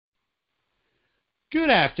Good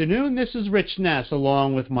afternoon. This is Rich Ness,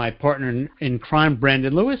 along with my partner in crime,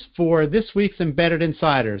 Brandon Lewis, for this week's Embedded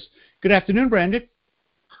Insiders. Good afternoon, Brandon.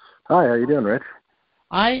 Hi, how you doing, Rich?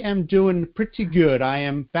 I am doing pretty good. I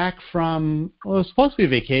am back from, well, it was supposed to be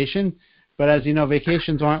vacation, but as you know,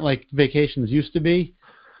 vacations aren't like vacations used to be.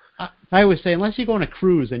 I always say, unless you go on a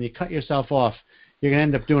cruise and you cut yourself off, you're going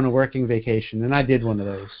to end up doing a working vacation, and I did one of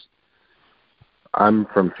those. I'm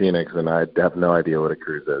from Phoenix, and I have no idea what a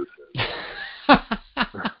cruise is.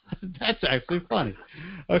 That's actually funny.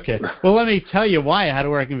 Okay. Well, let me tell you why I had a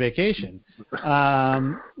working vacation.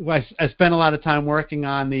 I spent a lot of time working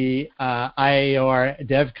on the IAR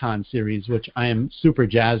DevCon series, which I am super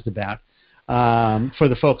jazzed about. For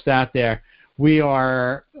the folks out there, we've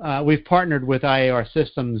partnered with IAR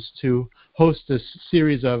Systems to host a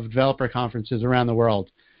series of developer conferences around the world,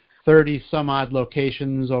 30 some odd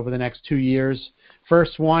locations over the next 2 years.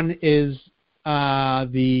 First one is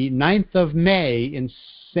the 9th of May in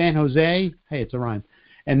San Jose. Hey, it's a rhyme.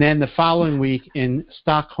 And then the following week in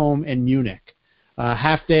Stockholm and Munich.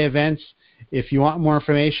 Half-day events. If you want more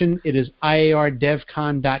information, it is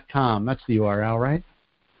iardevcon.com. That's the URL, right?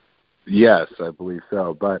 Yes, I believe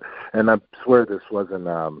so. And I swear this wasn't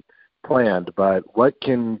planned, but what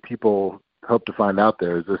can people hope to find out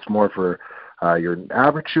there? Is this more for your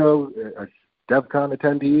average show, a DevCon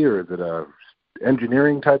attendee, or is it a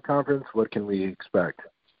engineering type conference? What can we expect?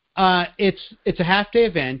 It's a half-day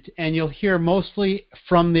event, and you'll hear mostly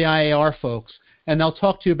from the IAR folks, and they'll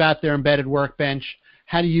talk to you about their embedded workbench,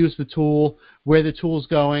 how to use the tool, where the tool's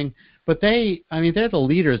going. But they're the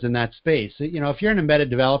leaders in that space. You know, if you're an embedded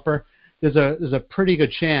developer, there's a pretty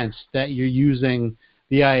good chance that you're using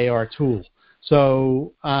the IAR tool.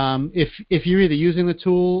 So if you're either using the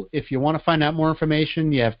tool, if you want to find out more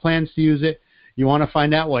information, you have plans to use it, you want to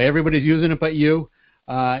find out why everybody's using it but you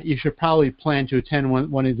should probably plan to attend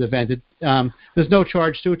one of these events. There's no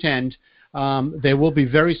charge to attend. There will be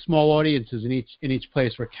very small audiences in each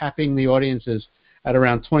place. We're capping the audiences at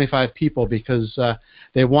around 25 people because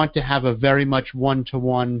they want to have a very much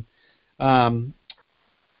one-to-one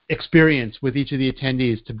experience with each of the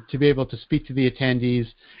attendees to be able to speak to the attendees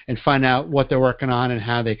and find out what they're working on and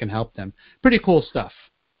how they can help them. Pretty cool stuff.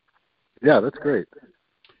 Yeah, that's great.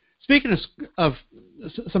 Speaking of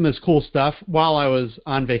some of this cool stuff, while I was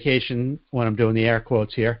on vacation, when I'm doing the air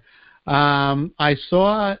quotes here, I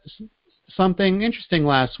saw something interesting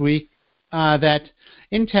last week that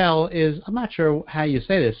Intel is, I'm not sure how you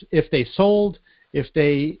say this, if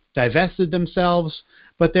they divested themselves,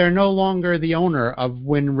 but they're no longer the owner of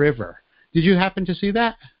Wind River. Did you happen to see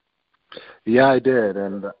that? Yeah, I did,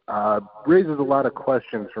 and raises a lot of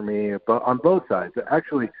questions for me on both sides.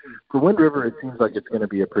 Actually, for Wind River, it seems like it's going to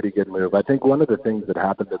be a pretty good move. I think one of the things that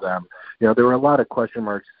happened to them, there were a lot of question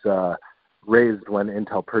marks raised when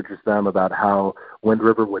Intel purchased them about how Wind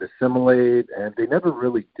River would assimilate, and they never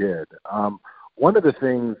really did. One of the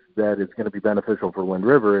things that is going to be beneficial for Wind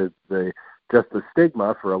River is just the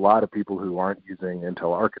stigma for a lot of people who aren't using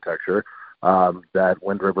Intel architecture, that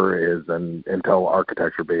Wind River is an Intel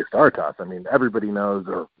architecture-based RTOS. I mean, everybody knows,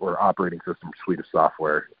 or operating system suite of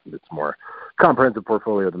software. It's more comprehensive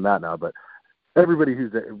portfolio than that now, but everybody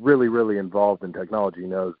who's really, really involved in technology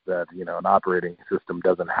knows that, an operating system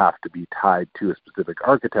doesn't have to be tied to a specific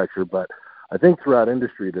architecture. But I think throughout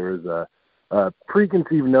industry there is a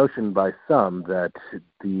preconceived notion by some that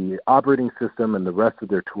the operating system and the rest of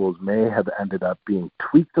their tools may have ended up being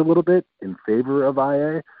tweaked a little bit in favor of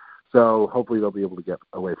IA. So hopefully they'll be able to get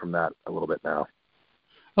away from that a little bit now.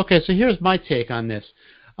 Okay, so here's my take on this.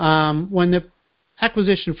 When the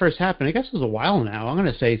acquisition first happened, I guess it was a while now. I'm going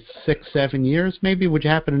to say 6-7 years maybe. Would you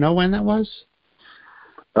happen to know when that was?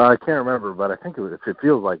 I can't remember, but I think it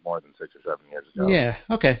feels like more than 6 or 7 years ago. Yeah,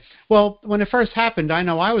 okay. Well, when it first happened, I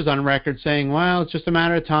know I was on record saying, well, it's just a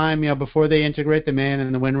matter of time, before they integrate them in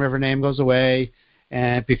and the Wind River name goes away,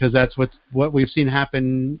 and because that's what we've seen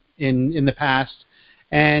happen in the past.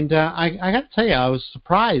 And I got to tell you, I was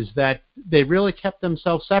surprised that they really kept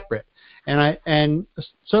themselves separate. And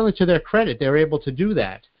certainly to their credit, they were able to do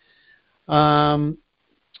that. And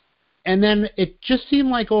then it just seemed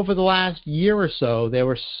like over the last year or so, they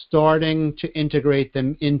were starting to integrate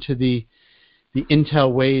them into the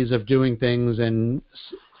Intel ways of doing things, and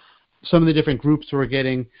some of the different groups were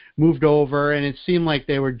getting moved over, and it seemed like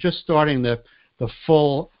they were just starting the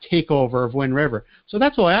full takeover of Wind River. So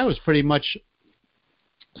that's why I was pretty much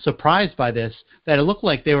surprised by this, that it looked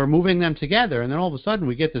like they were moving them together, and then all of a sudden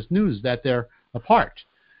we get this news that they're apart.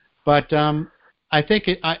 But I think,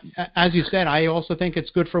 as you said, I also think it's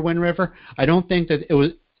good for Wind River. I don't think that it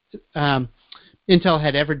was Intel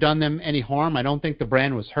had ever done them any harm. I don't think the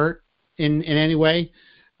brand was hurt in any way.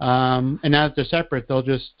 And now that they're separate, they'll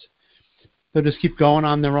just keep going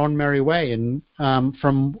on their own merry way. And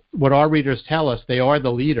from what our readers tell us, they are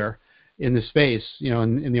the leader in the space,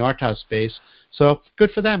 in the RTOS space. So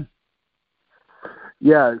good for them.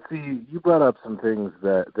 Yeah, see, you brought up some things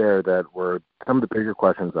that were some of the bigger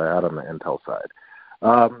questions I had on the Intel side.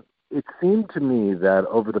 It seemed to me that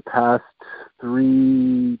over the past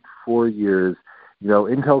 3-4 years,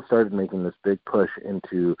 Intel started making this big push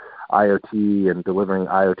into IoT and delivering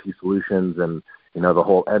IoT solutions, and the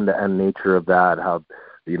whole end-to-end nature of that. How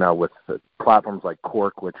with platforms like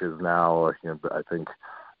Quark, which is now I think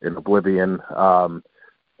in oblivion,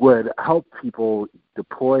 would help people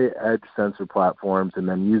deploy edge sensor platforms, and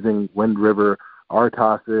then using Wind River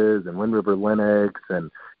RTOSes and Wind River Linux, and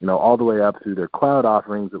all the way up through their cloud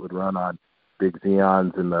offerings that would run on big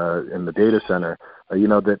Xeons in the data center.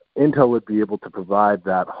 That Intel would be able to provide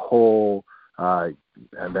that whole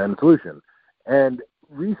end-to-end solution. And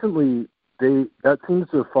recently, that seems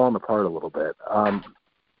to have fallen apart a little bit.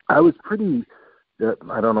 I was pretty,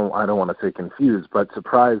 I don't want to say confused, but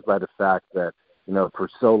surprised by the fact that for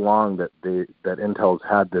so long that Intel's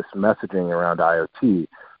had this messaging around IoT,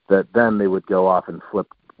 that then they would go off and flip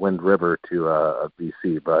Wind River to a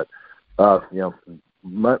BC. But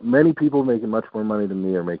many people making much more money than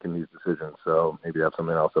me are making these decisions, so maybe they have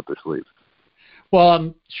something else up their sleeves. Well,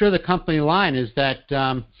 I'm sure the company line is that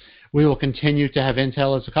we will continue to have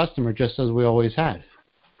Intel as a customer, just as we always had.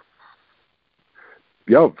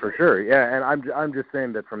 Yo, for sure, yeah. And I'm just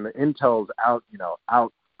saying that from the Intel's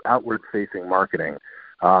outward-facing marketing,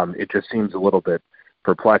 it just seems a little bit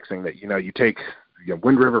perplexing that you take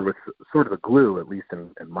Wind River was sort of a glue, at least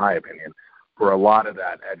in my opinion, for a lot of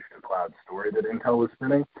that edge to cloud story that Intel was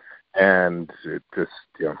spinning, and it just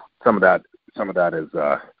some of that is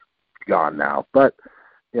gone now. But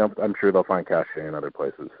I'm sure they'll find cachet in other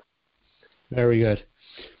places. Very good.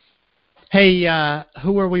 Hey,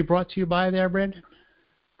 who are we brought to you by there, Brandon?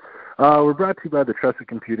 We're brought to you by the Trusted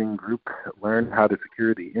Computing Group. Learn how to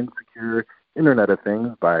secure the insecure Internet of Things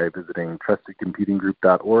by visiting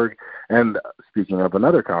trustedcomputinggroup.org. And speaking of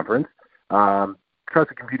another conference,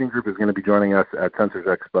 Trusted Computing Group is going to be joining us at Sensors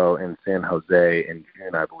Expo in San Jose in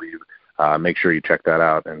June, I believe. Make sure you check that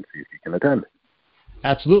out and see if you can attend.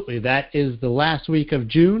 Absolutely. That is the last week of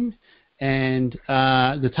June, and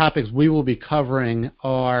the topics we will be covering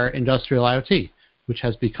are industrial IoT, which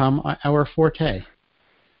has become our forte.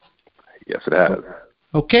 Yes, it has.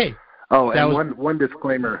 Okay. Oh, and one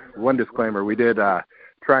disclaimer. We did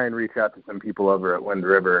try and reach out to some people over at Wind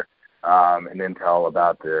River and Intel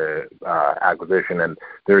about the acquisition, and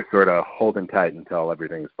they're sort of holding tight until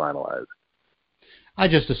everything's finalized. I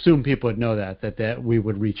just assumed people would know that we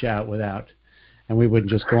would reach out and we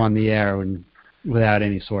wouldn't just go on the air without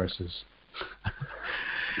any sources.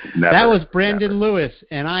 Never, that was Brandon Lewis,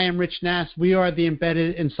 and I am Rich Nass. We are the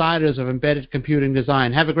Embedded Insiders of Embedded Computing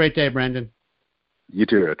Design. Have a great day, Brandon. You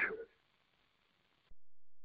too, Rich.